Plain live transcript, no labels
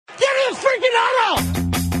his freaking auto!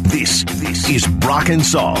 This is Brock and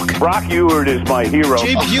Salk. Brock Ewert is my hero.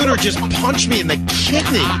 Jay Buhner just punched me in the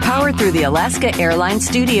kidney. Powered through the Alaska Airlines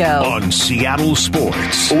studio. On Seattle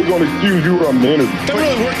Sports. We're going to accuse you of manager. Doesn't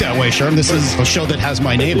really work that way, Sherm. This is a show that has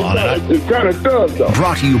my name on it. It kind of does, though.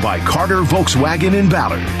 Brought to you by Carter Volkswagen in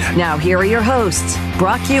Ballard. Now here are your hosts,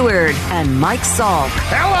 Brock Ewert and Mike Salk.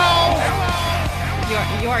 Hello!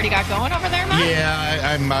 You already got going over there, Matt?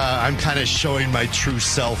 Yeah, I'm kind of showing my true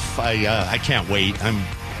self. I can't wait.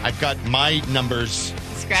 I've got my numbers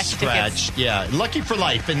scratched. Yeah, lucky for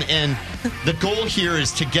life, and the goal here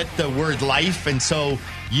is to get the word life, and so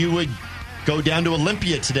you would go down to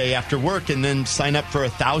Olympia today after work and then sign up for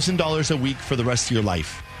 $1,000 a week for the rest of your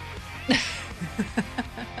life.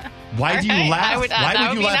 Why do you laugh? Why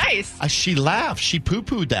would you laugh? Nice. She laughed. She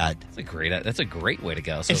poo-pooed that. That's a great way to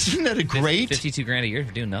go. So isn't that a great $52,000 a year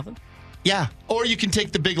for doing nothing? Yeah, or you can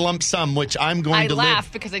take the big lump sum, which I'm going to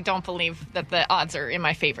laugh because I don't believe that the odds are in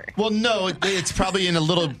my favor. Well, no, it's probably in a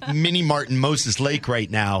little mini mart in Moses Lake right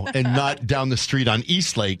now and not down the street on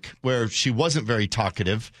East Lake where she wasn't very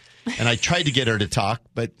talkative. And I tried to get her to talk,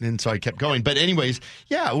 and so I kept going. But anyways,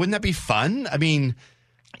 yeah, wouldn't that be fun? I mean,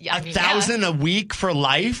 $1,000 a week for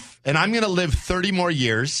life, and I'm going to live 30 more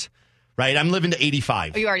years, right? I'm living to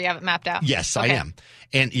 85. Oh, you already have it mapped out? Yes, okay. I am.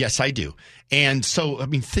 And yes, I do. And so, I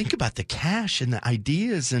mean, think about the cash and the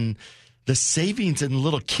ideas and the savings and the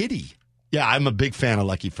little kitty. Yeah, I'm a big fan of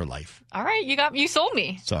Lucky for Life. All right, you sold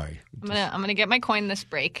me. Sorry. I'm gonna get my coin this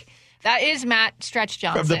break. That is Matt Stretch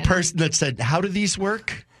Johnson. From the person that said, "How do these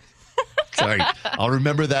work?" Sorry, I'll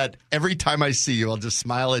remember that every time I see you. I'll just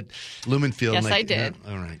smile at Lumenfield. Yes, I did.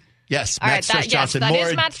 Yeah, all right. Yes, all Matt right, Stretch Johnson. That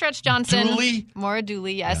is Matt Stretch Johnson. Maura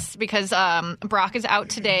Dooley, yes, because Brock is out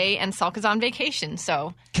today and Salk is on vacation.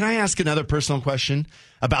 So, can I ask another personal question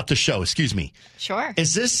about the show? Excuse me. Sure.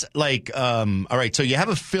 Is this like, all right, so you have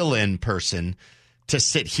a fill-in person to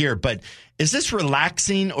sit here, but is this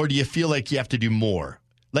relaxing or do you feel like you have to do more?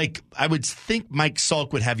 Like, I would think Mike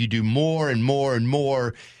Salk would have you do more and more and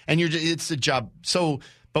more, and it's a job. So,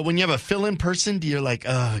 but when you have a fill-in person, do you like,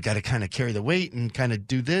 I got to kind of carry the weight and kind of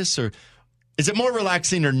do this? Or is it more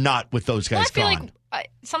relaxing or not with those guys gone? I feel like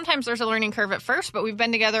sometimes there's a learning curve at first, but we've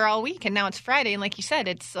been together all week, and now it's Friday, and like you said,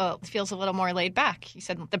 it feels a little more laid back. You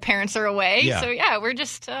said the parents are away, so yeah, we're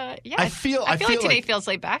just, I feel like today feels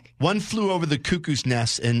laid back. One flew over the cuckoo's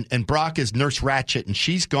nest, and Brock is Nurse Ratched, and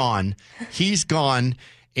she's gone. He's gone.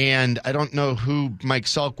 And I don't know who Mike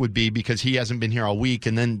Salk would be because he hasn't been here all week.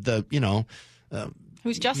 And then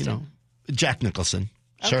who's Justin? Jack Nicholson.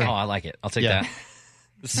 Okay. Sure. Oh, I like it. I'll take that.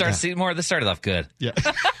 This started off good. Yeah.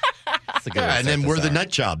 And then we're the nut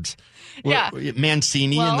jobs.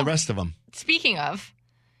 Mancini and the rest of them. Speaking of,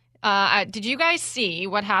 did you guys see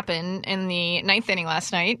what happened in the ninth inning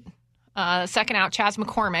last night? Second out, Chas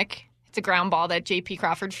McCormick. It's a ground ball that J.P.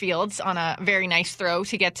 Crawford fields on a very nice throw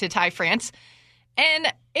to get to Ty France.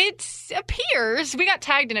 And it appears, we got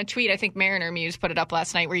tagged in a tweet, I think Mariner Muse put it up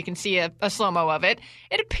last night where you can see a slow-mo of it.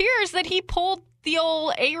 It appears that he pulled the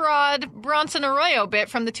old A-Rod Bronson Arroyo bit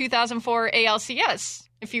from the 2004 ALCS.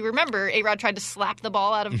 If you remember, A-Rod tried to slap the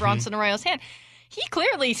ball out of Bronson Arroyo's hand. He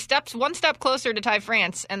clearly steps one step closer to Ty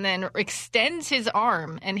France and then extends his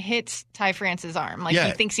arm and hits Ty France's arm. Like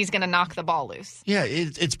he thinks he's going to knock the ball loose. Yeah,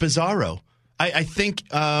 it's bizarro. I think...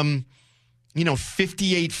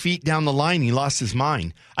 58 feet down the line, he lost his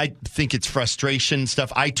mind. I think it's frustration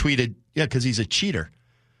stuff. I tweeted, because he's a cheater.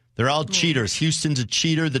 They're all cheaters. Houston's a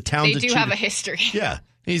cheater. The town's a cheater. They do have a history. Yeah,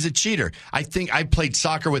 he's a cheater. I think I played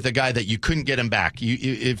soccer with a guy that you couldn't get him back.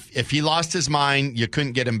 If he lost his mind, you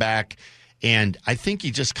couldn't get him back. And I think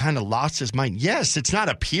he just kind of lost his mind. Yes, it's not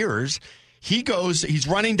appears. He's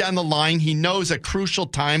running down the line. He knows a crucial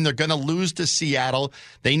time. They're going to lose to Seattle.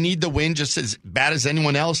 They need the win just as bad as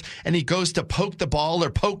anyone else. And he goes to poke the ball or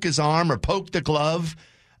poke his arm or poke the glove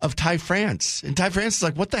of Ty France. And Ty France is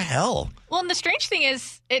like, what the hell? Well, and the strange thing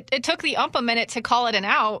is it took the ump a minute to call it an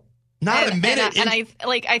out. Not a minute. And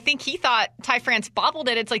I think he thought Ty France bobbled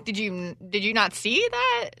it. It's like, did you not see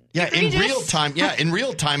that? Yeah, in real time. Yeah, in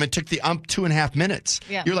real time, it took the ump 2.5 minutes.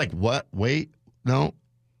 Yeah. You're like, what? Wait, no.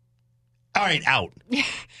 All right, out.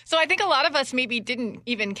 So I think a lot of us maybe didn't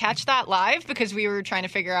even catch that live because we were trying to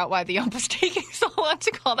figure out why the ump was taking so long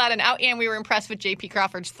to call that an out, and we were impressed with J.P.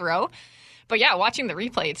 Crawford's throw. But yeah, watching the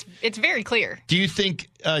replay, it's very clear. Do you think,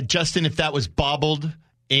 Justin, if that was bobbled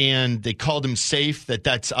and they called him safe,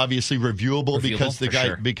 that's obviously reviewable because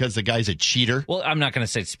the guy's a cheater? Well, I'm not going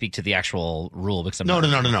to speak to the actual rule because I'm no.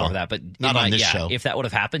 that, but not on this show. If that would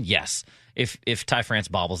have happened, yes. If Ty France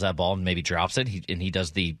bobbles that ball and maybe drops it,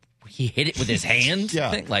 he hit it with his hand.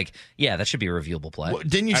 Yeah. That should be a reviewable play. Well,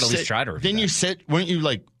 didn't you I'd at least try to review Didn't that. you sit? Weren't you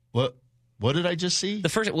like, what? What did I just see?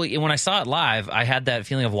 When I saw it live, I had that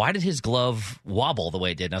feeling of why did his glove wobble the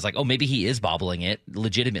way it did? And I was like, oh, maybe he is bobbling it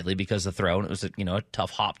legitimately because of the throw, and it was a tough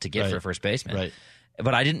hop to get for a first baseman. Right.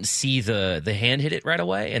 But I didn't see the hand hit it right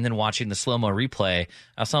away. And then watching the slow-mo replay,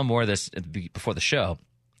 I saw more of this before the show.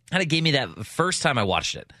 And it gave me that first time I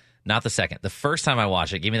watched it. Not the second. The first time I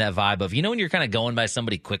watched it, gave me that vibe of, when you're kind of going by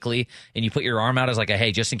somebody quickly and you put your arm out as like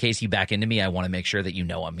hey, just in case you back into me, I want to make sure that you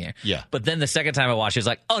know I'm here. Yeah. But then the second time I watched it, it was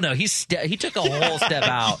like, oh no, he took a whole step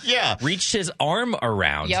out. Yeah. Reached his arm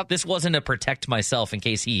around. Yep. This wasn't to protect myself in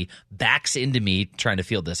case he backs into me trying to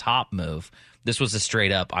field this hop move. This was a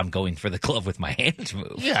straight up, I'm going for the glove with my hand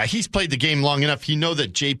move. Yeah, he's played the game long enough. You know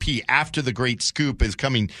that JP, after the great scoop, is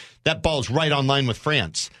coming. That ball's right on line with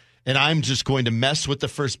France. And I'm just going to mess with the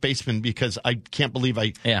first baseman because I can't believe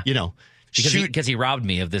because he robbed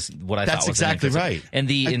me of this. What I thought was exactly right. And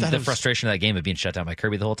the frustration of that game of being shut down by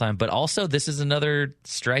Kirby the whole time. But also, this is another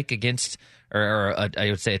strike against, I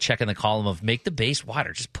would say a check in the column of make the base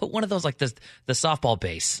wider. Just put one of those like the softball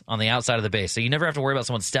base on the outside of the base, so you never have to worry about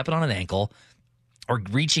someone stepping on an ankle or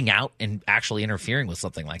reaching out and actually interfering with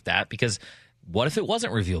something like that. Because what if it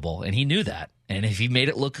wasn't reviewable? And he knew that. And if he made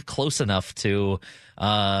it look close enough to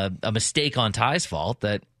a mistake on Ty's fault,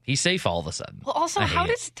 that he's safe all of a sudden. Well, also, how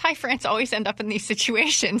does Ty France always end up in these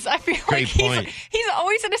situations? I feel Great like point. he's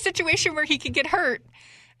always in a situation where he could get hurt.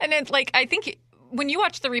 And it's like, I think when you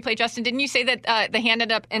watched the replay, Justin, didn't you say that the hand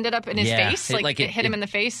ended up in his face? It hit him in the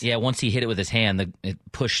face? Yeah, once he hit it with his hand, it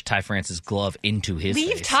pushed Ty France's glove into his face.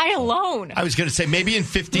 Leave Ty alone. I was going to say, maybe in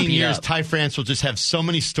 15 years, Ty France will just have so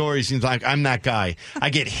many stories. He's like, I'm that guy. I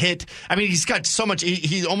get hit. I mean, he's got so much.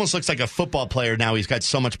 He almost looks like a football player now. He's got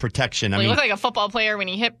so much protection. He looked like a football player when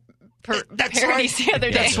he hit Paradis the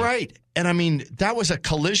other day. That's right. And I mean, that was a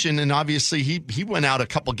collision. And obviously, he went out a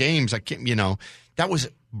couple games. That was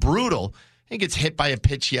brutal. He gets hit by a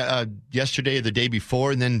pitch yesterday or the day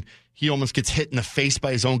before, and then he almost gets hit in the face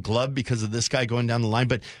by his own glove because of this guy going down the line.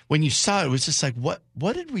 But when you saw it, it was just like, what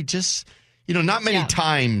did we just, not many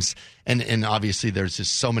times, and obviously there's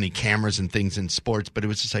just so many cameras and things in sports, but it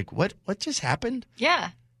was just like, what just happened? Yeah.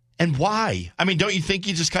 And why? I mean, don't you think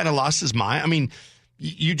he just kind of lost his mind? I mean,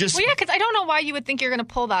 you just... Well, yeah, because I don't know why you would think you're going to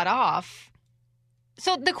pull that off.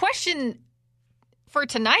 So the question for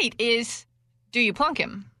tonight is, do you plunk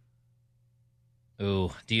him?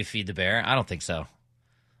 Ooh, do you feed the bear? I don't think so.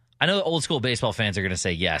 I know old school baseball fans are going to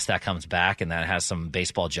say, yes, that comes back and that has some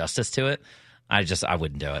baseball justice to it. I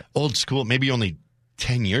wouldn't do it. Old school, maybe only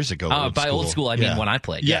 10 years ago. Old school, I mean when I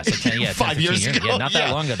played. Yeah, so 5 years ago. Yeah, not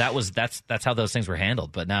that long ago. That's how those things were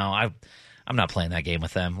handled. But now I'm not playing that game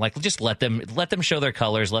with them. Like, just let them show their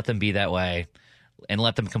colors, let them be that way, and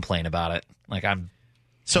let them complain about it. Like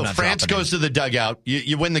So France goes to the dugout.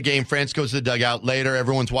 You win the game. France goes to the dugout. Later,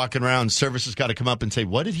 everyone's walking around. Service has got to come up and say,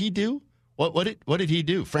 "What did he do? What did he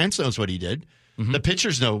do?" France knows what he did. Mm-hmm. The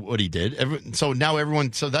pitchers know what he did. So now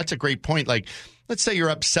everyone. So that's a great point. Like, let's say you're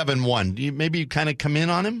up 7-1. Maybe you kind of come in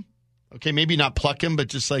on him. Okay, maybe not pluck him, but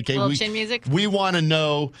just like, hey, chin music. We want to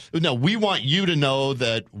know. No, we want you to know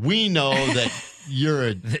that we know that you're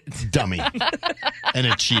a dummy and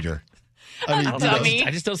a cheater.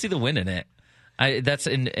 I just don't see the win in it. Maybe that's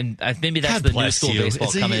God the new school you.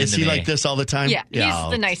 baseball coming into Is he like this all the time? Yeah,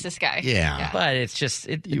 he's the nicest guy. Yeah. But it's just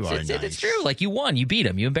nice. It's true. Like, you won, you beat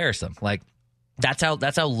him, you embarrassed him. Like, that's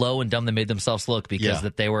how low and dumb they made themselves look because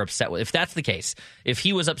that they were upset with. If that's the case, if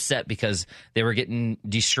he was upset because they were getting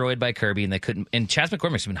destroyed by Kirby and they couldn't, and Chas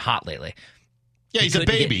McCormick's been hot lately. Yeah, he's a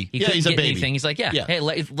baby. He's a baby. Anything. He's like, hey,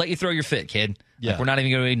 let you throw your fit, kid. Yeah. Like, we're not even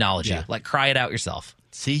going to acknowledge you. Like, cry it out yourself.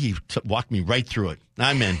 See, he walked me right through it.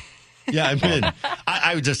 I'm in. Yeah, I'm in.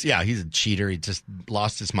 I would just, he's a cheater. He just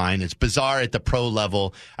lost his mind. It's bizarre at the pro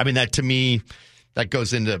level. I mean, that to me, that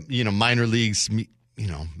goes into, minor leagues,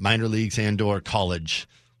 minor leagues and or college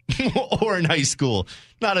or in high school,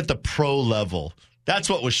 not at the pro level. That's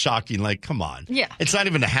what was shocking. Like, come on. Yeah. It's not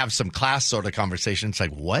even to have some class sort of conversation. It's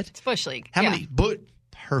like, what? It's Bush League. How many?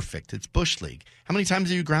 Perfect. It's Bush League. How many times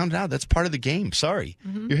have you grounded out? That's part of the game. Sorry.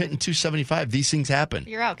 Mm-hmm. You're hitting 275. These things happen.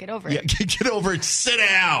 You're out. Get over it. Yeah, get over it. Sit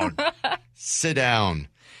down. Sit down.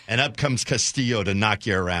 And up comes Castillo to knock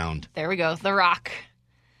you around. There we go. The Rock.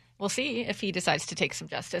 We'll see if he decides to take some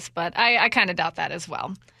justice, but I kind of doubt that as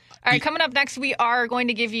well. All right, coming up next, we are going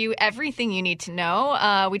to give you everything you need to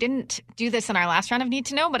know. We didn't do this in our last round of Need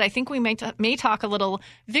to Know, but I think we may talk a little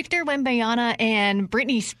Victor Wembanyama and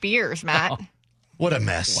Britney Spears, Matt. Oh, what a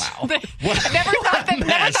mess. Wow. I never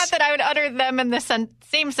thought that I would utter them in the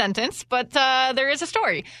same sentence, but there is a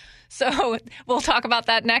story. So we'll talk about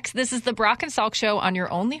that next. This is the Brock and Salk Show on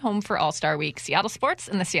your only home for All-Star Week, Seattle Sports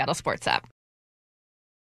and the Seattle Sports app.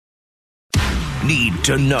 need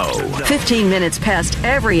to know. 15 minutes past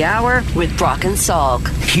every hour with Brock and Salk.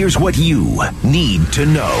 Here's what you need to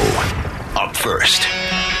know. Up first.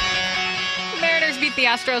 The Mariners beat the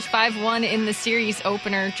Astros 5-1 in the series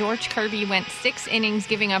opener. George Kirby went 6 innings,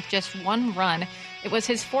 giving up just 1 run. It was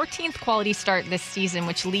his 14th quality start this season,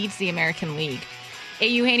 which leads the American League.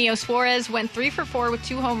 Eugenio Suarez went 3 for 4 with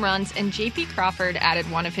 2 home runs, and J.P. Crawford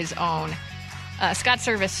added one of his own. Scott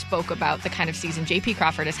Service spoke about the kind of season J.P.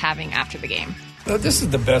 Crawford is having after the game. This is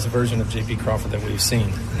the best version of J.P. Crawford that we've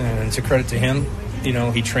seen, and it's a credit to him. You know,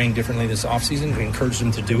 he trained differently this offseason. We encouraged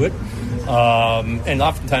him to do it. And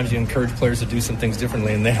oftentimes you encourage players to do some things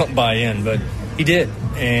differently, and they don't buy in. But he did,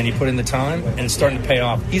 and he put in the time, and it's starting to pay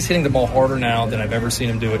off. He's hitting the ball harder now than I've ever seen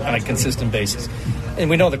him do it on a consistent basis. And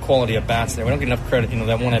we know the quality of bats there. We don't get enough credit. You know,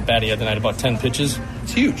 that one at bat he had tonight, about 10 pitches,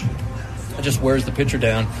 it's huge. It just wears the pitcher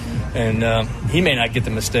down. And he may not get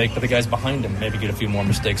the mistake, but the guys behind him maybe get a few more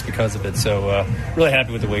mistakes because of it. So really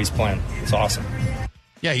happy with the way he's playing. It's awesome.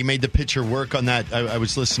 Yeah, he made the pitcher work on that. I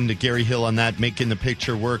was listening to Gary Hill on that, making the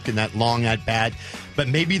pitcher work in that long at-bat. But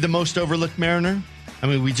maybe the most overlooked Mariner? I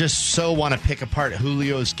mean, we just so want to pick apart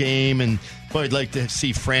Julio's game. And, boy, I'd like to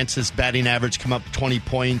see Francis' batting average come up 20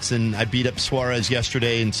 points. And I beat up Suarez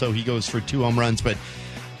yesterday, and so he goes for 2 home runs. But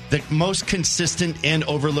the most consistent and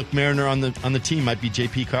overlooked Mariner on the team might be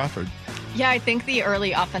J.P. Crawford. Yeah, I think the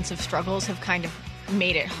early offensive struggles have kind of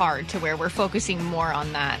made it hard to where we're focusing more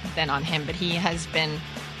on that than on him. But he has been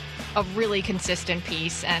a really consistent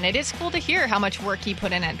piece, and it is cool to hear how much work he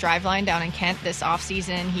put in at Driveline down in Kent this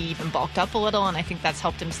offseason. He even bulked up a little, and I think that's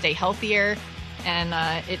helped him stay healthier, and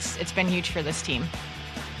it's been huge for this team.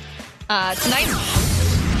 Tonight...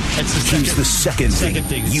 Here's the second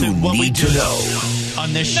thing you need to know.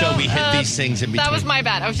 On this show, we hit these things in between. That was my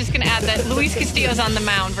bad. I was just going to add that Luis Castillo's on the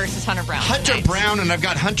mound versus Hunter Brown. Hunter Brown, and I've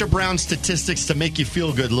got Hunter Brown statistics to make you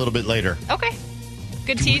feel good a little bit later. Okay.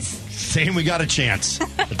 Good tease. Saying we got a chance.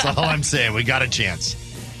 That's all I'm saying. We got a chance.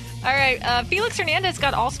 All right. Felix Hernandez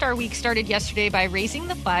got All-Star Week started yesterday by raising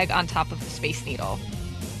the flag on top of the Space Needle.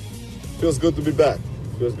 Feels good to be back.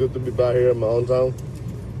 Feels good to be back here in my own town.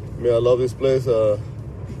 I mean, I love this place.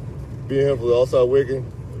 Being here for the All-Star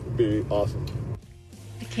Weekend would be awesome.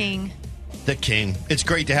 The King. It's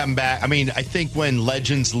great to have him back. I mean, I think when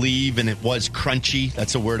legends leave, and it was crunchy,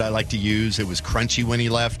 that's a word I like to use. It was crunchy when he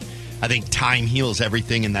left. I think time heals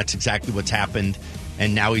everything, and that's exactly what's happened.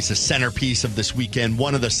 And now he's the centerpiece of this weekend.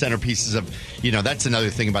 One of the centerpieces of, that's another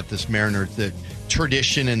thing about this Mariner, the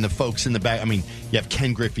tradition and the folks in the back. I mean, you have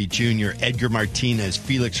Ken Griffey Jr., Edgar Martinez,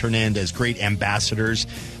 Felix Hernandez, great ambassadors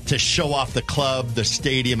to show off the club, the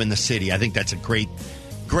stadium, and the city. I think that's a great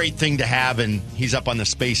thing to have, and he's up on the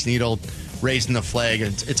Space Needle raising the flag.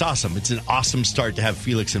 It's awesome. It's an awesome start to have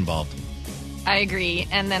Felix involved. I agree.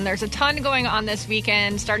 And then there's a ton going on this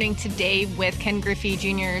weekend, starting today with Ken Griffey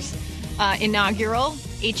Jr.'s inaugural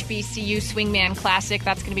HBCU Swingman Classic.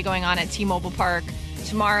 That's going to be going on at T-Mobile Park.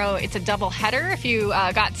 Tomorrow, it's a doubleheader. If you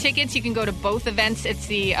got tickets, you can go to both events. It's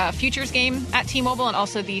the Futures game at T-Mobile and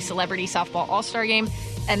also the Celebrity Softball All-Star game.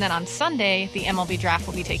 And then on Sunday, the MLB draft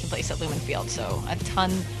will be taking place at Lumen Field. So a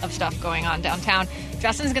ton of stuff going on downtown.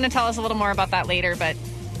 Justin's going to tell us a little more about that later, but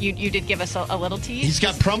you did give us a little tease. He's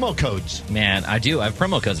got promo codes. Man, I do. I have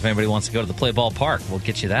promo codes. If anybody wants to go to the Play Ball Park, we'll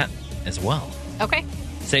get you that as well. Okay.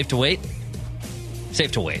 Safe to wait?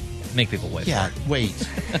 Safe to wait. Make people wait. Yeah, wait.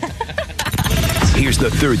 Here's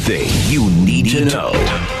the third thing you need to know.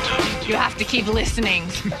 You have to keep listening.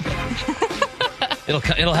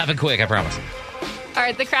 It'll happen quick, I promise. All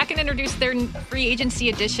right, the Kraken introduced their free agency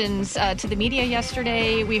additions to the media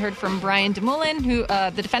yesterday. We heard from Brian Dumoulin,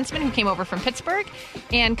 the defenseman who came over from Pittsburgh,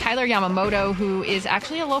 and Kyler Yamamoto, who is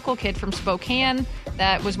actually a local kid from Spokane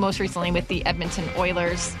that was most recently with the Edmonton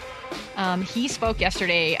Oilers. He spoke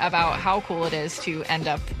yesterday about how cool it is to end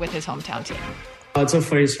up with his hometown team. It's a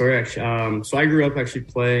funny story, actually. So I grew up actually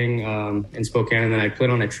playing in Spokane, and then I played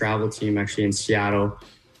on a travel team actually in Seattle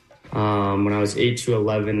when I was 8 to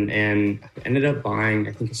 11, and ended up buying,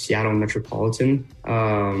 I think, a Seattle Metropolitan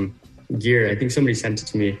gear. I think somebody sent it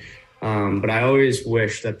to me. But I always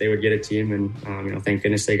wished that they would get a team, and thank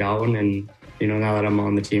goodness they got one. And now that I'm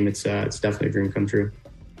on the team, it's definitely a dream come true.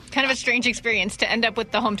 Kind of a strange experience to end up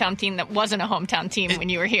with the hometown team that wasn't a hometown team when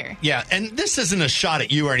you were here. Yeah, and this isn't a shot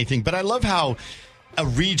at you or anything, but I love how a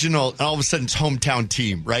regional, and all of a sudden it's hometown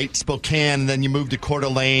team, right? Spokane, and then you move to Coeur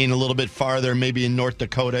d'Alene a little bit farther, maybe in North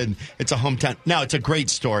Dakota, and it's a hometown. Now, it's a great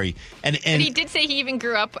story. And but he did say he even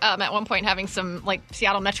grew up at one point having some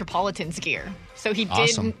Seattle Metropolitans gear. So he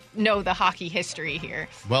did know the hockey history here.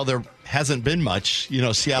 Well, there hasn't been much.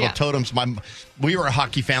 Seattle Totems, we were a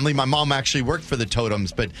hockey family. My mom actually worked for the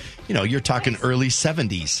Totems, but, you're talking early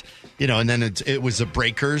 70s. and then it was the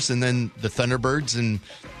Breakers and then the Thunderbirds. And,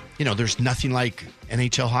 there's nothing like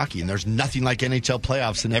NHL hockey and there's nothing like NHL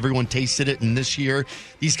playoffs. And everyone tasted it. And this year,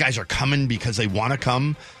 these guys are coming because they want to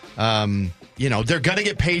come. They're going to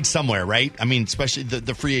get paid somewhere, right? I mean, especially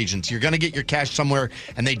the free agents. You're going to get your cash somewhere,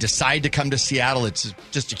 and they decide to come to Seattle. It's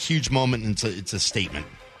just a huge moment, and it's a statement.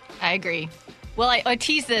 I agree. Well, I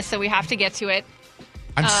teased this, so we have to get to it.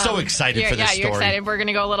 I'm so excited for this story. Yeah, you're excited. We're going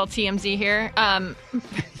to go a little TMZ here.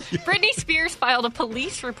 Britney Spears filed a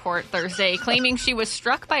police report Thursday claiming she was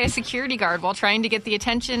struck by a security guard while trying to get the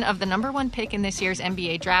attention of the number 1 pick in this year's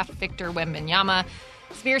NBA draft, Victor Wembanyama.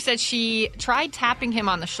 Spears said she tried tapping him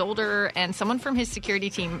on the shoulder, and someone from his security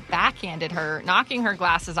team backhanded her, knocking her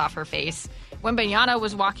glasses off her face. Wembanyama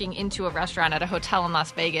was walking into a restaurant at a hotel in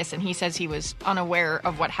Las Vegas, and he says he was unaware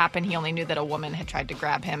of what happened. He only knew that a woman had tried to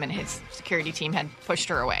grab him, and his security team had pushed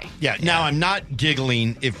her away. Yeah, now I'm not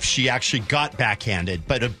giggling if she actually got backhanded,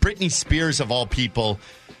 but Britney Spears, of all people,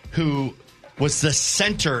 who was the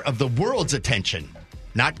center of the world's attention,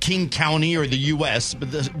 not King County or the U.S.,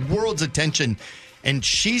 but the world's attention. And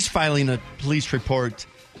she's filing a police report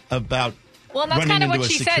about Well, and that's kind of what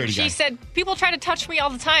she said. Guy. She said, people try to touch me all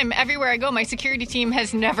the time. Everywhere I go, my security team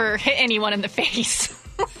has never hit anyone in the face.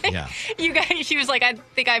 Yeah. You guys, she was like, I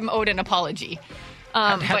think I'm owed an apology.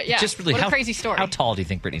 But yeah, just really, what a crazy story. How tall do you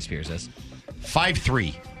think Britney Spears is?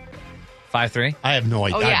 5'3". 5'3"? I have no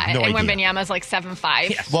idea. Oh, yeah, I have no and idea. Wembanyama's like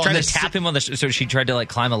 7'5". Yeah. Well, trying to tap him on the so she tried to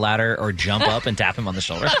climb a ladder or jump up and tap him on the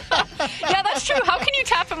shoulder. Yeah, that's true. How can you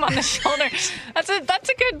tap him on the shoulder? That's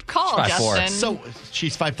a good call, She's 5'4". Justin. So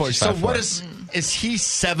she's 5'4". So 5'4". what is he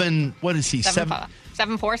 7? What is he? 7'4",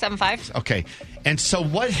 7'5". Okay. And so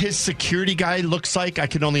what his security guy looks like, I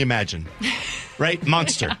can only imagine. Right?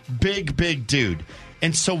 Monster. Yeah. Big dude.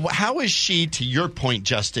 And so how is she, to your point,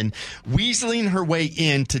 Justin, weaseling her way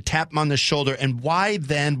in to tap him on the shoulder? And why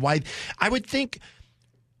then? Why? I would think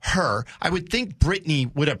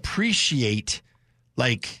Britney would appreciate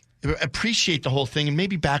the whole thing and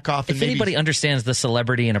maybe back off. And if anybody understands the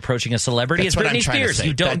celebrity and approaching a celebrity, it's Britney Spears.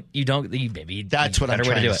 That's what I'm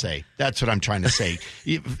trying to say. That's what I'm trying to say.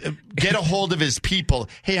 Get a hold of his people.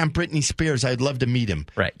 Hey, I'm Britney Spears. I'd love to meet him.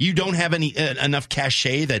 Right. You don't have enough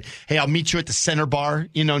cachet that, hey, I'll meet you at the center bar,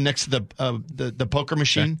 next to the poker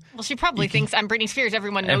machine. Sure. Well, she probably thinks I'm Britney Spears.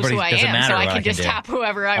 Everyone knows who I am, so I can just tap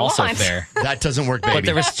whoever I want. Also fair. That doesn't work, baby. But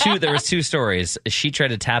there was two stories. She tried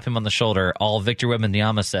to tap him on the shoulder. All Victor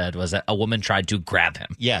Wembanyama said was that a woman tried to grab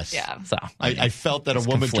him. Yes. Yeah. So I felt that a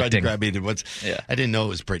woman tried to grab me. Yeah. I didn't know it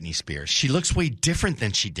was Britney Spears. She looks way different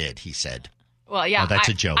than she did, he said. Well, yeah. Oh, that's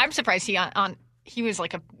a joke. I'm surprised he was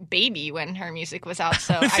like a baby when her music was out.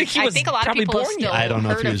 So I think a lot of probably people have born still I don't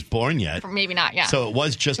know if he was born yet. Maybe not, yeah. So it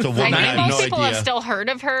was just a woman. I I have think no most people idea. have still heard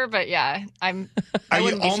of her, but yeah, I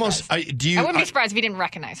wouldn't be surprised. I wouldn't be surprised if you didn't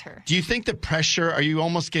recognize her. Do you think the pressure, are you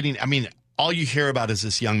almost getting, all you hear about is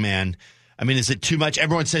this young man. Is it too much?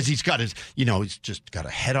 Everyone says he's got he's just got a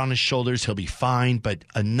head on his shoulders. He'll be fine, but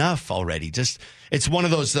enough already. It's one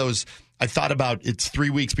of those, I thought about, it's 3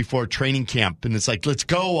 weeks before training camp, and it's like, let's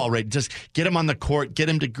go already. Just get him on the court, get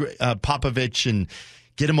him to Popovich, and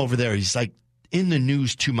get him over there. He's like in the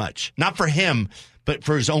news too much. Not for him, but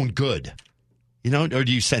for his own good. Or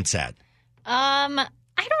do you sense that? I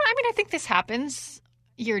think this happens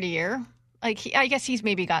year to year. I guess he's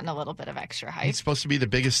maybe gotten a little bit of extra hype. He's supposed to be the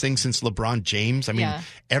biggest thing since LeBron James.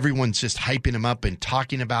 Everyone's just hyping him up and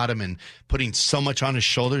talking about him and putting so much on his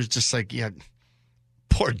shoulders. Just like, yeah,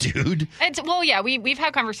 poor dude. We've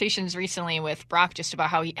had conversations recently with Brock just about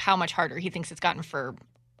how much harder he thinks it's gotten for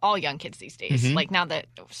all young kids these days. Mm-hmm. Like now that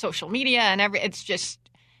social media and it's just,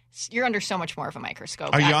 you're under so much more of a microscope.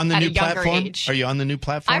 Are you on the new platform? Are you on the new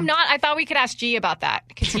platform? I'm not. I thought we could ask G about that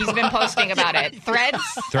because he's been posting about it. Threads.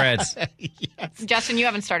 Yes. Justin, you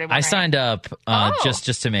haven't started one, I right? signed up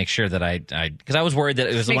just to make sure that because I was worried that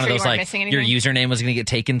it was one of those your username was going to get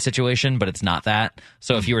taken situation, but it's not that.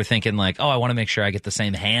 So if you were thinking I want to make sure I get the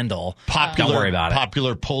same handle, don't worry about it.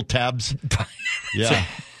 Popular pull tabs. Yeah.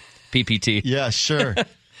 PPT. Yeah, sure.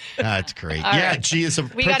 That's great. All right. G is a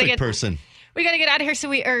perfect person. We got to get out of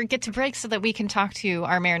here get to break so that we can talk to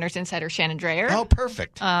our Mariners insider, Shannon Drayer. Oh,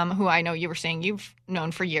 perfect. Who I know you were saying you've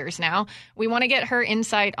known for years now. We want to get her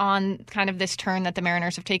insight on kind of this turn that the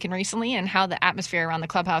Mariners have taken recently and how the atmosphere around the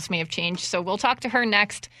clubhouse may have changed. So we'll talk to her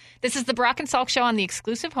next. This is the Brock and Salk Show on the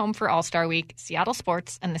exclusive home for All-Star Week, Seattle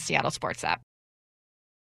Sports and the Seattle Sports app.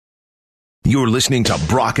 You're listening to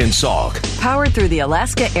Brock and Salk. Powered through the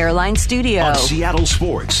Alaska Airlines Studio. On Seattle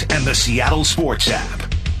Sports and the Seattle Sports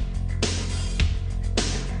app.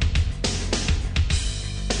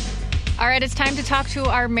 All right, it's time to talk to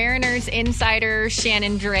our Mariners insider,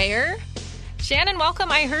 Shannon Drayer. Shannon, welcome.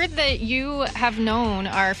 I heard that you have known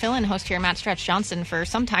our fill-in host here, Matt Stretch Johnson, for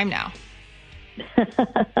some time now.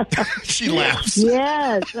 She laughs.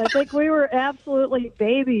 Yes, I think we were absolutely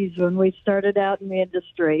babies when we started out in the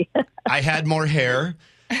industry. I had more hair,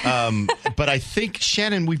 but I think,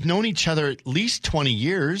 Shannon, we've known each other at least 20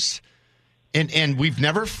 years, and we've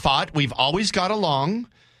never fought. We've always got along.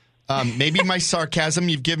 Maybe my sarcasm,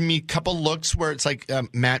 you've given me a couple looks where it's like,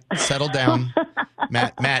 Matt, settle down.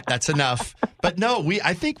 Matt, that's enough. But no,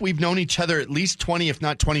 I think we've known each other at least 20, if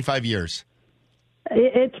not 25 years.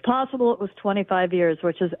 It's possible it was 25 years,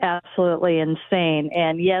 which is absolutely insane.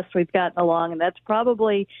 And yes, we've gotten along, and that's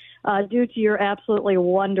probably due to your absolutely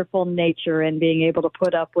wonderful nature and being able to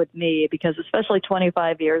put up with me, because especially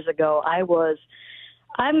 25 years ago, I was,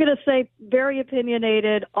 I'm going to say, very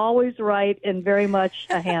opinionated, always right, and very much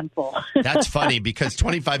a handful. That's funny, because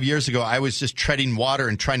 25 years ago, I was just treading water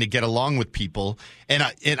and trying to get along with people. And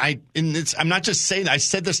I'm not just saying, I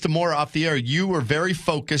said this to Maura off the air. You were very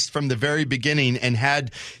focused from the very beginning, and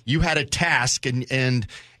you had a task, and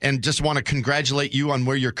just want to congratulate you on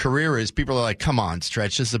where your career is. People are like, come on,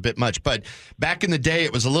 Stretch, this is a bit much. But back in the day,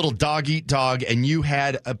 it was a little dog eat dog, and you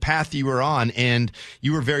had a path you were on, and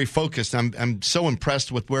you were very focused. I'm so impressed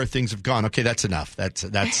with where things have gone. Okay, that's enough. That's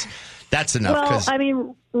enough. Well, I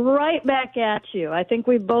mean, right back at you. I think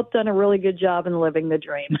we've both done a really good job in living the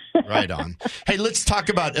dream. Right on. Hey, let's talk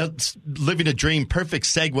about living a dream. Perfect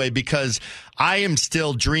segue, because I am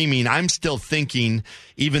still dreaming. I'm still thinking,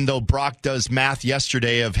 even though Brock does math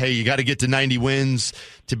yesterday of, hey, you got to get to 90 wins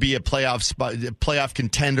to be a playoff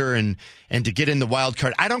contender and to get in the wild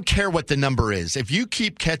card. I don't care what the number is. If you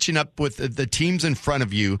keep catching up with the teams in front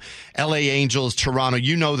of you, LA Angels, Toronto,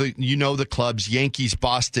 you know the clubs, Yankees,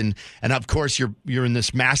 Boston, and of course you're in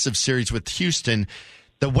this massive series with Houston.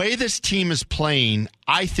 The way this team is playing,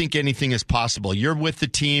 I think anything is possible. You're with the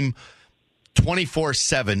team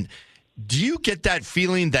 24/7. Do you get that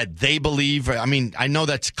feeling that they believe? I mean, I know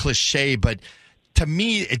that's cliche, but to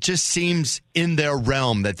me, it just seems in their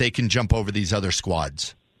realm that they can jump over these other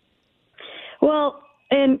squads. Well,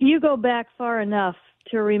 and you go back far enough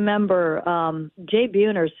to remember Jay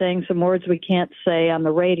Buhner saying some words we can't say on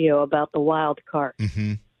the radio about the wild card.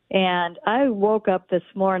 Mm-hmm. And I woke up this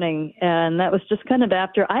morning, and that was just kind of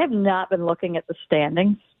after. I have not been looking at the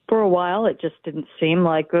standings for a while. It just didn't seem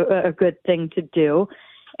like a good thing to do.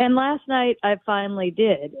 And last night I finally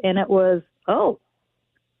did, and it was,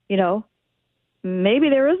 maybe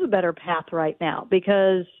there is a better path right now,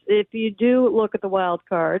 because if you do look at the wild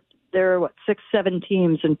card, there are, 6, 7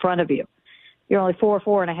 teams in front of you. You're only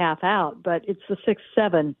 4.5 out, but it's the 6,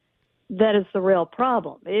 7 that is the real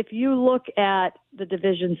problem. If you look at the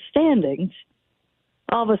division standings,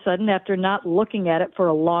 all of a sudden, after not looking at it for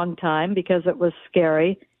a long time because it was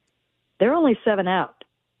scary, they're only 7 out.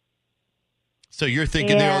 So you're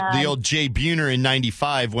thinking the old Jay Buhner in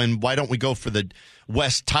 95, why don't we go for the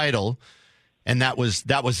West title? And that was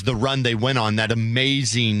the run they went on, that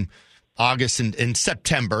amazing August and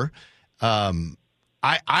September. I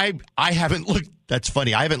haven't looked. That's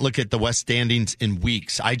funny. I haven't looked at the West standings in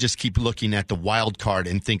weeks. I just keep looking at the wild card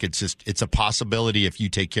and think it's a possibility if you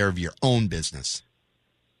take care of your own business.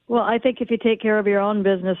 Well, I think if you take care of your own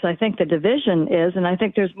business, I think the division is, and I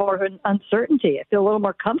think there's more uncertainty. I feel a little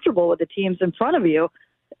more comfortable with the teams in front of you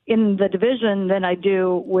in the division than I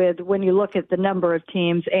do with when you look at the number of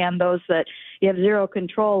teams and those that you have zero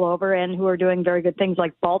control over and who are doing very good things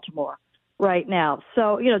like Baltimore right now.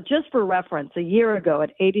 So, just for reference, a year ago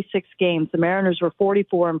at 86 games, the Mariners were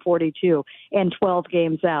 44-42 and 12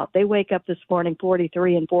 games out. They wake up this morning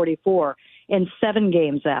 43-44 and 7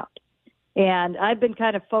 games out. And I've been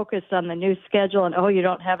kind of focused on the new schedule and, you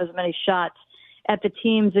don't have as many shots at the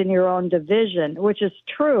teams in your own division, which is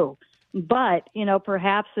true. But,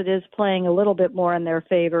 perhaps it is playing a little bit more in their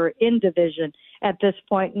favor in division at this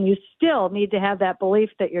point. And you still need to have that belief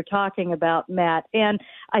that you're talking about, Matt. And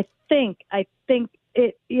I think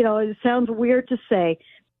it, it sounds weird to say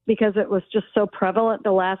because it was just so prevalent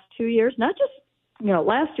the last 2 years, not just,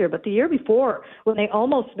 last year, but the year before when they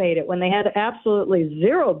almost made it, when they had absolutely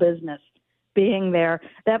zero business being there.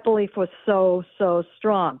 That belief was so, so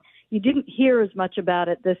strong. You didn't hear as much about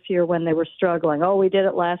it this year when they were struggling. We did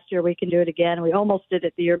it last year. We can do it again. We almost did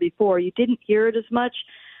it the year before. You didn't hear it as much,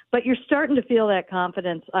 but you're starting to feel that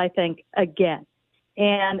confidence, I think, again.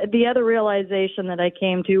 And the other realization that I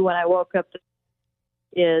came to when I woke up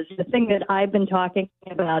is the thing that I've been talking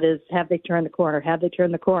about is, have they turned the corner? Have they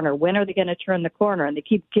turned the corner? When are they going to turn the corner? And they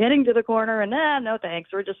keep getting to the corner and, no thanks.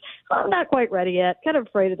 We're just not quite ready yet. Kind of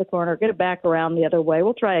afraid of the corner. Get it back around the other way.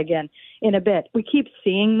 We'll try again in a bit. We keep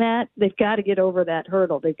seeing that. They've got to get over that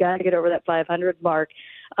hurdle. They've got to get over that 500 mark.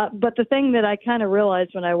 But the thing that I kind of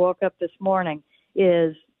realized when I woke up this morning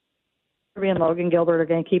is Kirby and Logan Gilbert are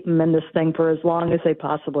going to keep them in this thing for as long as they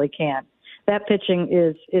possibly can. That pitching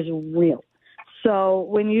is real. So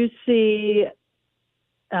when you see,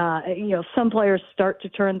 some players start to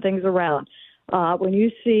turn things around, when you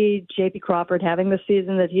see J.P. Crawford having the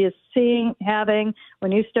season that he is having,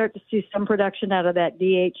 when you start to see some production out of that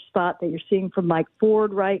DH spot that you're seeing from Mike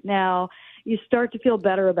Ford right now, you start to feel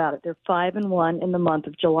better about it. They're 5-1 in the month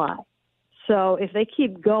of July. So if they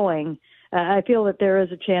keep going, I feel that there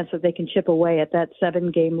is a chance that they can chip away at that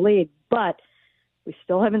 7-game lead. But we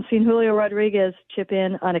still haven't seen Julio Rodriguez chip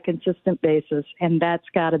in on a consistent basis, and that's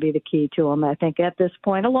got to be the key to him, I think, at this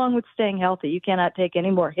point, along with staying healthy. You cannot take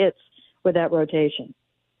any more hits with that rotation.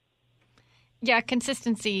 Yeah,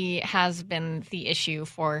 consistency has been the issue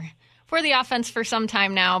for the offense for some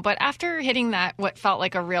time now. But after hitting that, what felt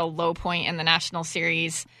like a real low point in the National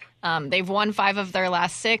Series, they've won 5 of their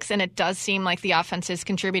last 6, and it does seem like the offense is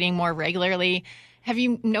contributing more regularly. Have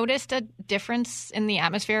you noticed a difference in the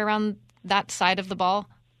atmosphere around that side of the ball?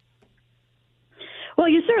 Well,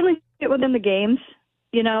 you certainly see it within the games.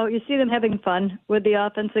 You see them having fun with the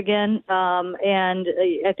offense again. And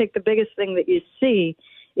I think the biggest thing that you see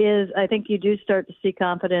is I think you do start to see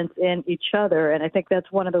confidence in each other. And I think that's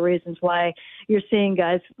one of the reasons why you're seeing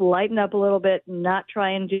guys lighten up a little bit, not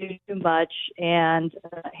try and do too much, and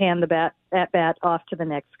hand the bat off to the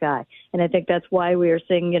next guy. And I think that's why we are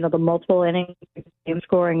seeing, the multiple inning game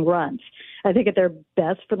scoring runs. I think at their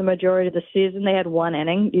best for the majority of the season, they had 1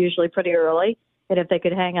 inning, usually pretty early. And if they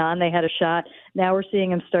could hang on, they had a shot. Now we're seeing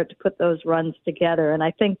them start to put those runs together. And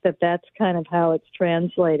I think that that's kind of how it's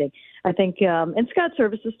translating. I think, and Scott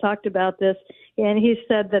Services talked about this, and he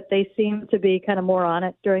said that they seem to be kind of more on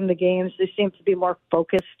it during the games. They seem to be more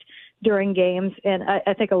focused during games. And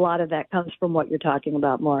I think a lot of that comes from what you're talking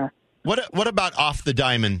about, Maura. What about off the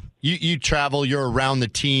diamond? You travel, you're around the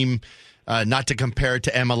team. Not to compare it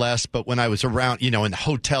to MLS, but when I was around, in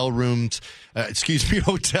hotel rooms,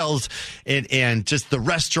 hotels, and just the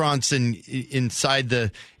restaurants and inside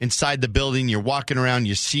the building, you're walking around,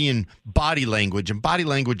 you're seeing body language, and body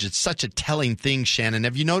language is such a telling thing. Shannon,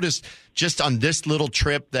 have you noticed just on this little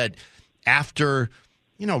trip that after,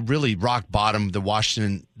 really rock bottom, the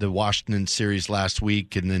Washington series last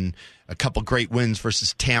week, and then a couple great wins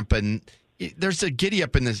versus Tampa, and there's a giddy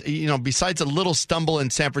up in this, besides a little stumble in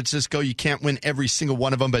San Francisco, you can't win every single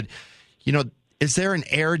one of them. But, is there an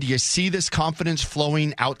air? Do you see this confidence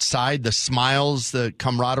flowing outside, the smiles, the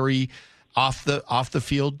camaraderie off the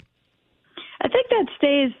field? I think that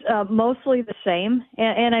stays mostly the same.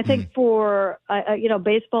 And I think for,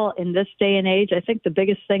 baseball in this day and age, I think the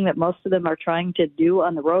biggest thing that most of them are trying to do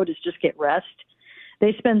on the road is just get rest.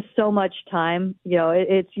 They spend so much time,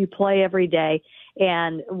 you play every day.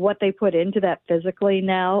 And what they put into that physically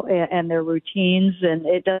now and their routines, and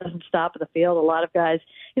it doesn't stop at the field. A lot of guys,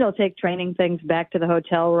 take training things back to the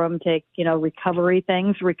hotel room, take, recovery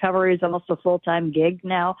things. Recovery is almost a full-time gig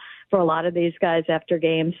now for a lot of these guys after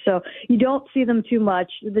games. So you don't see them too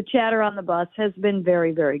much. The chatter on the bus has been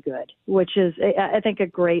very, very good, which is, I think, a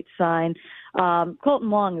great sign. Colton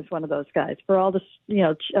Long is one of those guys. For all the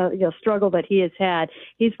struggle that he has had,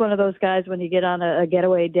 he's one of those guys when you get on a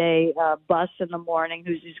getaway day bus in the morning,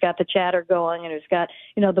 who's got the chatter going and who's got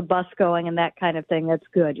the bus going and that kind of thing. That's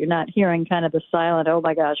good. You're not hearing kind of the silent, oh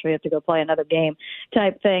my gosh, we have to go play another game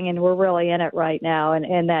type thing, and we're really in it right now,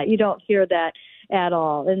 and that you don't hear that at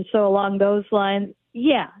all. And so along those lines,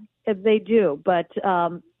 yeah, they do, but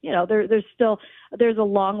there's a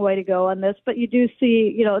long way to go on this, but you do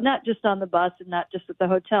see, not just on the bus and not just at the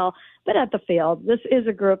hotel, but at the field. This is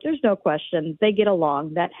a group. There's no question they get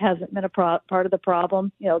along. That hasn't been a part of the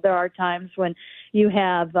problem. There are times when you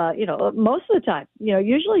have, most of the time,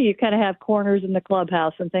 usually you kind of have corners in the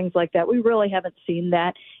clubhouse and things like that. We really haven't seen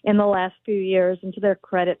that in the last few years, and to their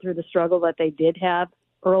credit, through the struggle that they did have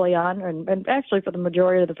early on, and actually for the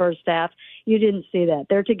majority of the first half, you didn't see that.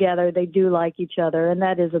 They're together. They do like each other, and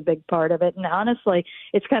that is a big part of it. And honestly,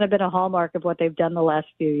 it's kind of been a hallmark of what they've done the last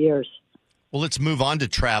few years. Well, let's move on to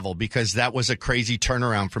travel, because that was a crazy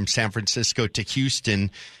turnaround from San Francisco to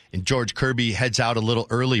Houston, and George Kirby heads out a little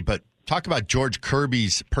early. But talk about George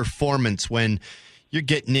Kirby's performance when you're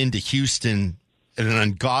getting into Houston at an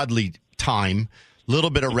ungodly time,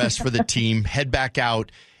 little bit of rest for the team, head back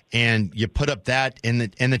out, and you put up that, and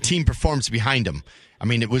the team performs behind him. I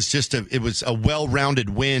mean, it was a well-rounded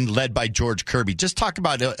win led by George Kirby. Just talk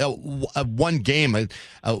about a one game,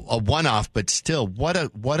 a one-off, but still, what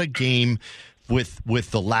a game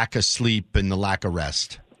with the lack of sleep and the lack of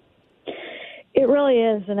rest. It really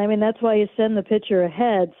is. And, I mean, that's why you send the pitcher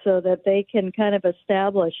ahead so that they can kind of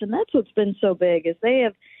establish. And that's what's been so big is they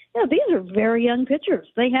have, these are very young pitchers.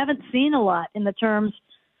 They haven't seen a lot in the terms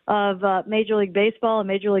of Major League Baseball and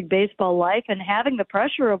Major League Baseball life and having the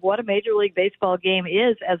pressure of what a Major League Baseball game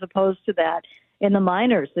is as opposed to that in the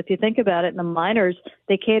minors. If you think about it, in the minors,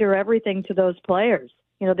 they cater everything to those players.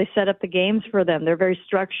 They set up the games for them. They're very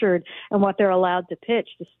structured in what they're allowed to pitch.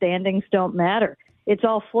 The standings don't matter. It's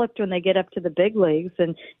all flipped when they get up to the big leagues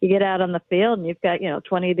and you get out on the field and you've got,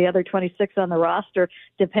 20 of the other 26 on the roster.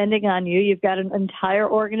 Depending on you, you've got an entire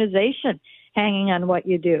organization hanging on what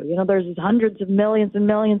you do. There's hundreds of millions and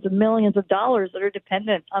millions and millions of dollars that are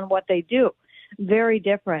dependent on what they do. Very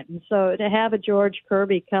different. And so to have a George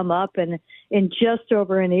Kirby come up and in just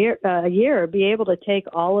over a year be able to take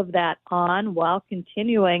all of that on while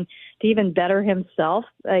continuing to even better himself.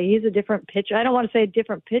 He's a different pitcher. I don't want to say a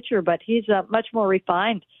different pitcher, but he's much more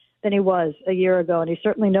refined than he was a year ago. And he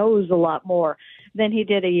certainly knows a lot more than he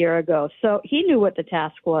did a year ago. So he knew what the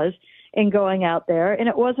task was in going out there. And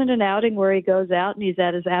it wasn't an outing where he goes out and he's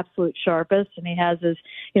at his absolute sharpest and he has his,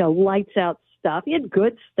 lights out stuff. He had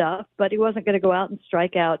good stuff, but he wasn't going to go out and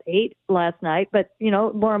strike out 8 last night. But,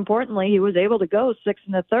 more importantly, he was able to go 6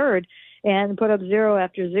 1/3 and put up 0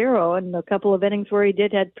 after 0. And a couple of innings where he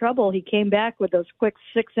had trouble, he came back with those quick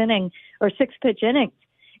 6-pitch innings.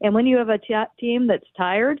 And when you have a team that's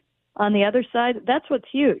tired on the other side, that's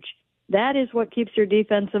what's huge. That is what keeps your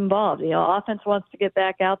defense involved. Offense wants to get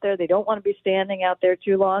back out there. They don't want to be standing out there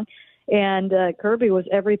too long. And Kirby was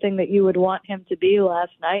everything that you would want him to be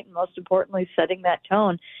last night, and most importantly, setting that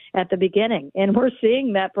tone at the beginning. And we're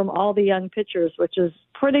seeing that from all the young pitchers, which is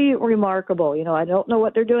pretty remarkable. I don't know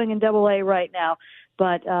what they're doing in AA right now,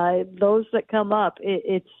 but those that come up,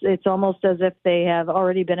 it's almost as if they have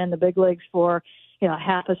already been in the big leagues for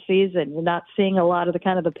half a season. You're not seeing a lot of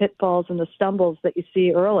the pitfalls and the stumbles that you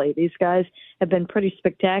see early. These guys have been pretty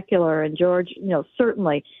spectacular, and George,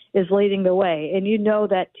 certainly is leading the way. And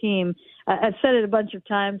that team, I've said it a bunch of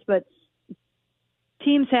times, but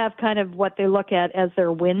teams have kind of what they look at as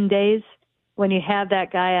their win days. When you have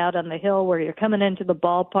that guy out on the hill where you're coming into the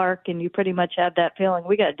ballpark and you pretty much have that feeling,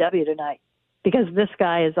 we got a W tonight, because this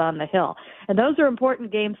guy is on the hill. And those are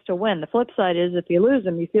important games to win. The flip side is if you lose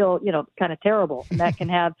them, you feel, kind of terrible. And that can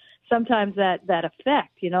have sometimes that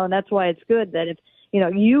effect, and that's why it's good that if,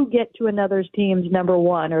 you get to another team's number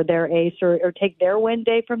one or their ace or take their win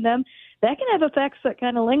day from them, that can have effects that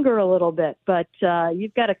kind of linger a little bit. But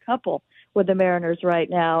you've got a couple with the Mariners right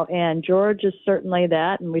now, and George is certainly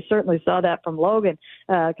that, and we certainly saw that from Logan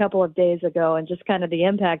a couple of days ago, and just kind of the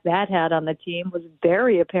impact that had on the team was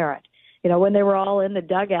very apparent. When they were all in the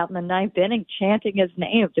dugout in the 9th inning chanting his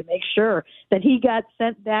name to make sure that he got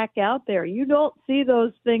sent back out there. You don't see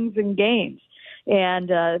those things in games. And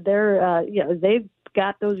they've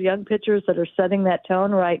got those young pitchers that are setting that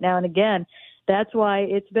tone right now. And again, that's why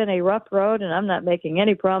it's been a rough road, and I'm not making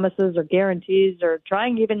any promises or guarantees or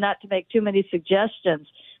trying even not to make too many suggestions.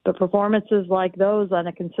 But performances like those on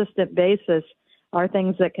a consistent basis are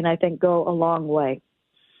things that can, I think, go a long way.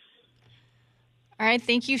 All right.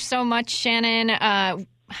 Thank you so much, Shannon.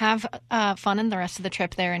 Have fun in the rest of the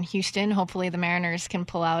trip there in Houston. Hopefully the Mariners can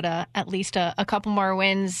pull out at least a couple more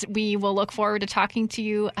wins. We will look forward to talking to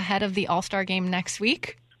you ahead of the All-Star game next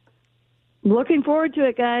week. Looking forward to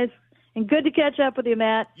it, guys. And good to catch up with you,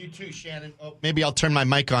 Matt. You too, Shannon. Oh, maybe I'll turn my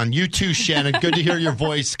mic on. You too, Shannon. Good to hear your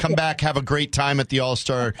voice. Come back. Have a great time at the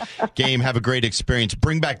All-Star game. Have a great experience.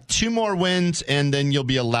 Bring back 2 more wins, and then you'll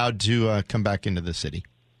be allowed to come back into the city.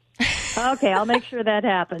 Okay, I'll make sure that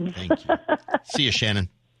happens. Thank you. See you, Shannon.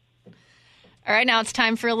 All right, now it's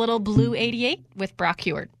time for a little Blue 88 with Brock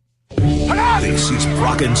Heward. This is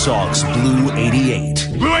Brock and Salk's Blue 88.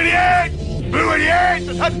 Blue 88! Blue 88!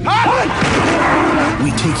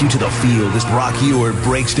 We take you to the field as Brock Heward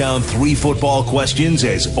breaks down 3 football questions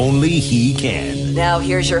as only he can. Now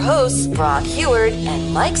here's your hosts, Brock Heward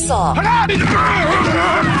and Mike Salk. Now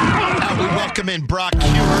we welcome in Brock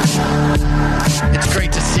Heward. It's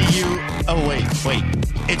great to see you. Oh, wait.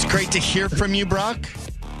 It's great to hear from you, Brock.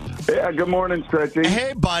 Yeah, good morning, Stretchy.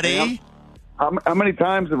 Hey, buddy. How many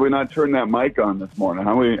times have we not turned that mic on this morning?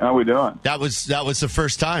 How we doing? That was the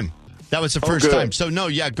first time. That was the first time. So, no,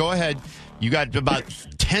 yeah, go ahead. You got about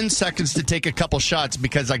 10 seconds to take a couple shots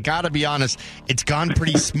because I got to be honest, it's gone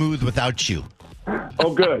pretty smooth without you.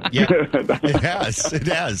 Oh, good. Yeah, it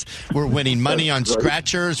has. We're winning money on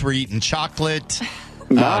scratchers. We're eating chocolate.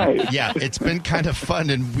 Nice. Yeah, it's been kind of fun,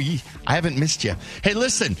 and I haven't missed you. Hey,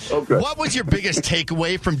 listen, what was your biggest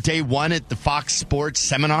takeaway from day one at the Fox Sports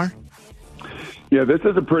seminar? Yeah, this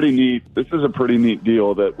is a pretty neat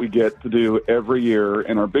deal that we get to do every year.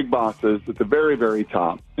 And our big bosses at the very, very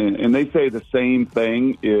top, and they say the same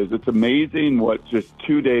thing, is it's amazing what just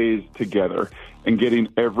 2 days together and getting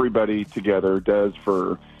everybody together does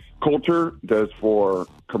for culture, does for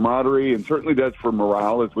camaraderie, and certainly does for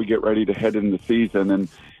morale as we get ready to head into the season.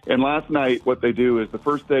 And last night, what they do is the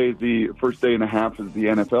first day and a half is the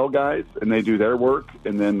NFL guys, and they do their work.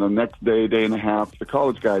 And then the next day and a half, the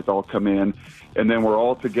college guys all come in. And then we're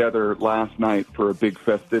all together last night for a big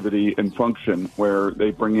festivity and function where they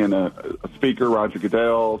bring in a speaker, Roger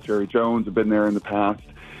Goodell, Jerry Jones have been there in the past.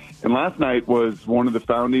 And last night was one of the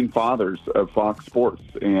founding fathers of Fox Sports.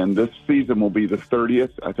 And this season will be the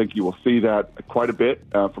 30th. I think you will see that quite a bit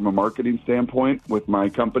from a marketing standpoint with my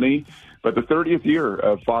company. But the 30th year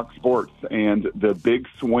of Fox Sports and the big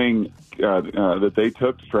swing that they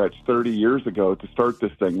took, Stretch, 30 years ago to start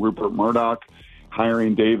this thing. Rupert Murdoch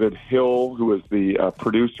hiring David Hill, who was the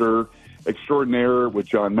producer extraordinaire with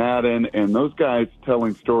John Madden, and those guys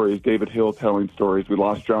telling stories, David Hill telling stories. We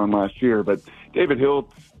lost John last year, but David Hill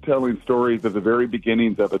telling stories of the very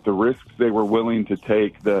beginnings of it, the risks they were willing to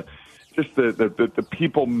take, the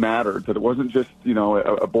people mattered, that it wasn't just,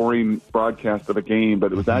 a boring broadcast of a game,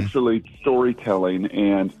 but it was actually storytelling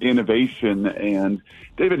and innovation. And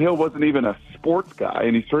David Hill wasn't even a sports guy,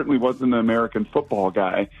 and he certainly wasn't an American football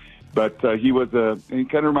guy, but he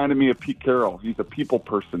kind of reminded me of Pete Carroll. He's a people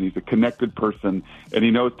person. He's a connected person, and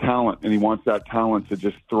he knows talent, and he wants that talent to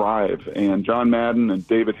just thrive. And John Madden and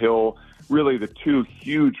David Hill, really the two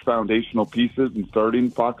huge foundational pieces in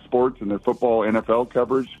starting Fox Sports and their football NFL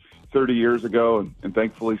coverage 30 years ago, and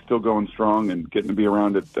thankfully still going strong, and getting to be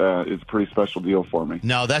around it is a pretty special deal for me.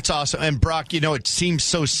 No, that's awesome. And Brock, it seems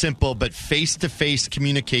so simple, but face-to-face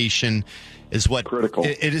communication is what critical.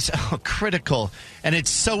 It is critical, and it's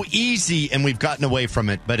so easy, and we've gotten away from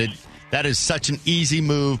it. But that is such an easy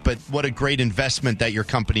move. But what a great investment that your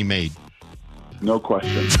company made. No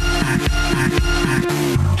question.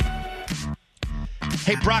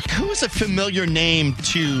 Hey, Brock, who's a familiar name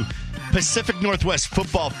to Pacific Northwest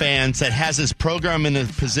football fans that has his program in a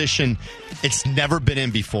position it's never been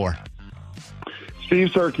in before? Steve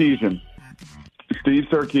Sarkisian. Steve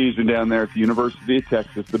Sarkisian down there at the University of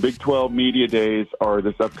Texas. The Big 12 Media Days are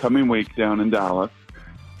this upcoming week down in Dallas.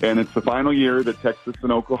 And it's the final year that Texas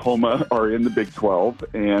and Oklahoma are in the Big 12.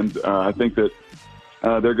 And I think that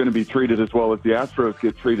they're going to be treated as well as the Astros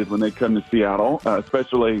get treated when they come to Seattle,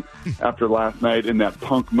 especially after last night in that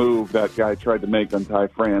punk move that guy tried to make on Ty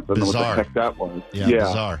France. I don't know what the heck that was. Yeah,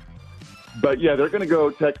 bizarre. But, yeah, they're going to go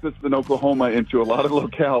Texas and Oklahoma into a lot of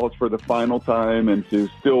locales for the final time, into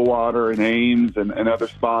Stillwater and Ames and other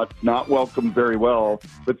spots, not welcomed very well.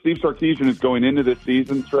 But Steve Sarkisian is going into this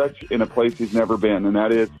season stretch in a place he's never been, and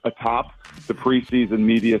that is atop the preseason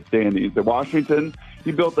media standings. At Washington,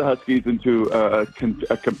 he built the Huskies into a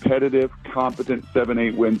competitive, competent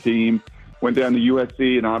 7-8 win team, went down to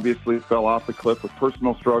USC and obviously fell off the cliff with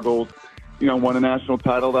personal struggles. Won a national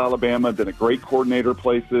title at Alabama, been a great coordinator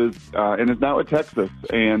places, and is now at Texas.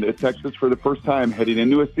 And at Texas, for the first time heading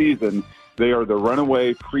into a season, they are the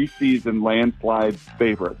runaway preseason landslide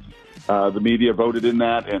favorites. The media voted in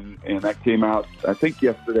that, and that came out, I think,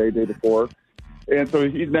 yesterday, day before. And so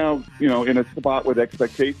he's now, in a spot with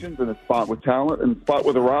expectations, and a spot with talent, and a spot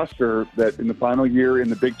with a roster that in the final year in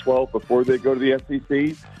the Big 12 before they go to the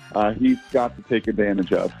SEC, he's got to take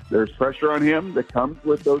advantage of. There's pressure on him that comes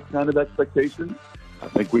with those kind of expectations. I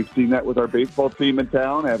think we've seen that with our baseball team in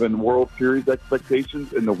town, having World Series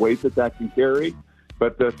expectations and the weight that can carry.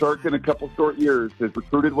 But Sark, in a couple short years, has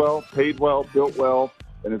recruited well, paid well, built well,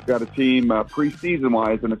 and has got a team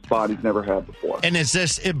preseason-wise in a spot he's never had before. And is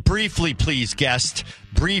this, briefly, please, guest,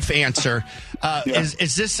 brief answer,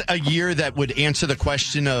 is this a year that would answer the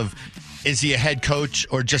question of, is he a head coach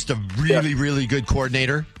or just a really, really good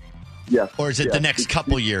coordinator? Yes. Or is it the next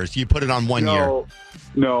couple years? You put it on 1 year.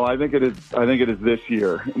 No, I think it is. I think it is this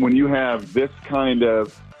year. When you have this kind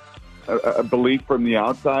of a belief from the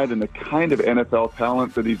outside and the kind of NFL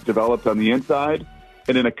talent that he's developed on the inside,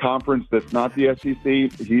 and in a conference that's not the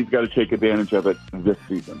SEC, he's got to take advantage of it this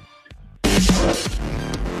season.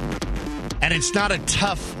 And it's not a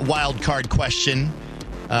tough wild card question,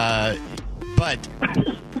 but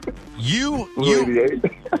you,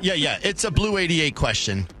 yeah, it's a Blue 88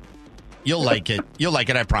 question. You'll like it. You'll like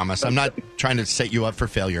it, I promise. I'm not trying to set you up for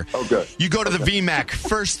failure. Oh, good. You go to the VMAC,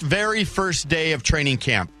 very first day of training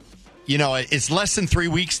camp. It's less than 3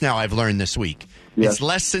 weeks now, I've learned this week. Yes. It's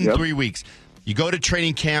less than 3 weeks. You go to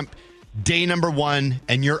training camp, day number 1,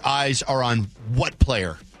 and your eyes are on what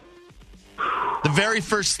player? The very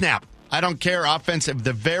first snap. I don't care, offensive.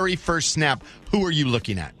 The very first snap, who are you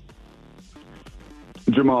looking at?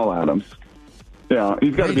 Jamal Adams. Yeah,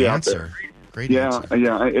 he's got to be out there. Great answer.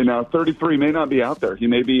 Yeah. And now 33 may not be out there. He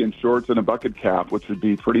may be in shorts and a bucket cap, which would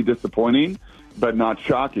be pretty disappointing, but not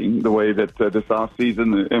shocking the way that this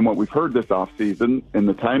offseason and what we've heard this offseason and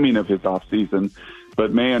the timing of his offseason.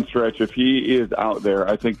 But, man, Stretch, if he is out there,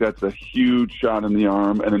 I think that's a huge shot in the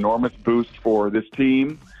arm, an enormous boost for this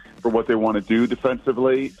team, for what they want to do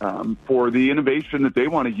defensively, for the innovation that they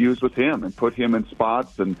want to use with him and put him in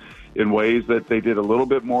spots and in ways that they did a little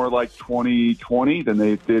bit more like 2020 than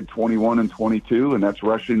they did 21 and 22, and that's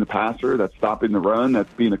rushing the passer, that's stopping the run,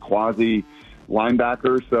 that's being a quasi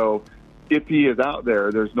linebacker. So if he is out there,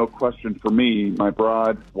 there's no question for me, my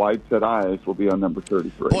broad, wide-set eyes will be on number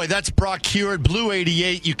 33. Boy, that's Brock Heward, Blue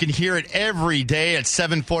 88. You can hear it every day at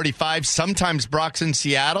 7:45. Sometimes Brock's in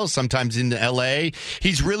Seattle, sometimes in L.A.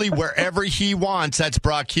 He's really wherever he wants. That's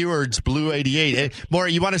Brock Heward's Blue 88.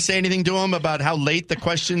 Maury, you want to say anything to him about how late the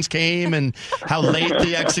questions came and how late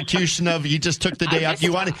the execution of you just took the day off? I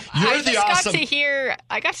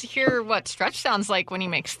got to hear what Stretch sounds like when he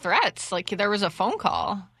makes threats. Like there was a phone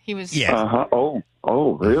call. He was. Yeah. Oh,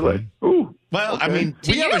 really? Ooh. Well, okay. I mean,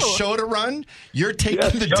 we have a show to run. You're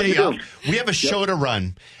taking the day off. We have a show to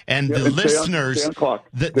run. And the listeners,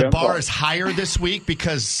 the bar is higher this week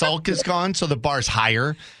because Sulk is gone, so the bar's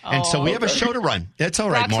higher. And so we have a show to run. That's all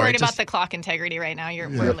right, Brock's Maury. worried about the clock integrity right now.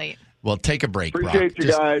 We're late. Well, take a break, Appreciate Brock.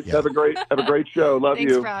 you guys. Have a great show. Love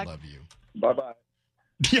Thanks, you. Brock. Love you. Bye-bye.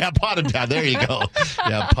 Yeah, pot him down. There you go.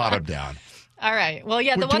 Yeah, pot him down. All right. Well,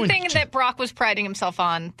 yeah, the one thing that Brock was priding himself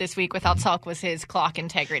on this week without Sulk was his clock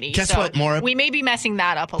integrity. Guess what, Maura? We may be messing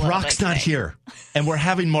that up a little bit. Brock's not here, and we're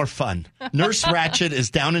having more fun. Nurse Ratched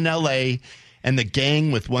is down in L.A., and the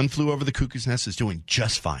gang with One Flew Over the Cuckoo's Nest is doing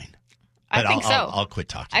just fine. I think so. I'll quit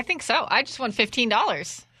talking. I think so. I just won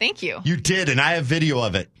 $15. Thank you. You did, and I have video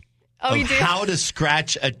of it. Oh, you did? How to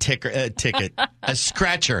scratch a ticket. A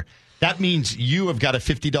scratcher. That means you have got a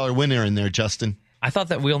 $50 winner in there, Justin. I thought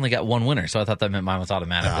that we only got one winner, so I thought that meant mine was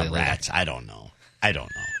automatically rats. I don't know.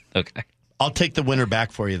 Okay. I'll take the winner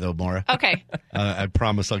back for you, though, Maura. Okay. I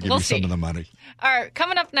promise I'll give you some of the money. All right.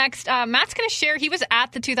 Coming up next, Matt's going to share. He was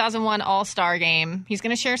at the 2001 All-Star Game. He's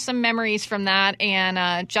going to share some memories from that.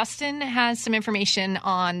 And Justin has some information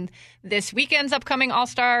on this weekend's upcoming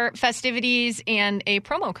All-Star festivities and a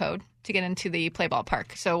promo code to get into the Play Ball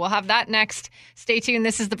Park. So we'll have that next. Stay tuned.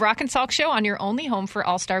 This is the Brock and Salk Show on your only home for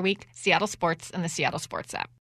All-Star Week, Seattle Sports, and the Seattle Sports app.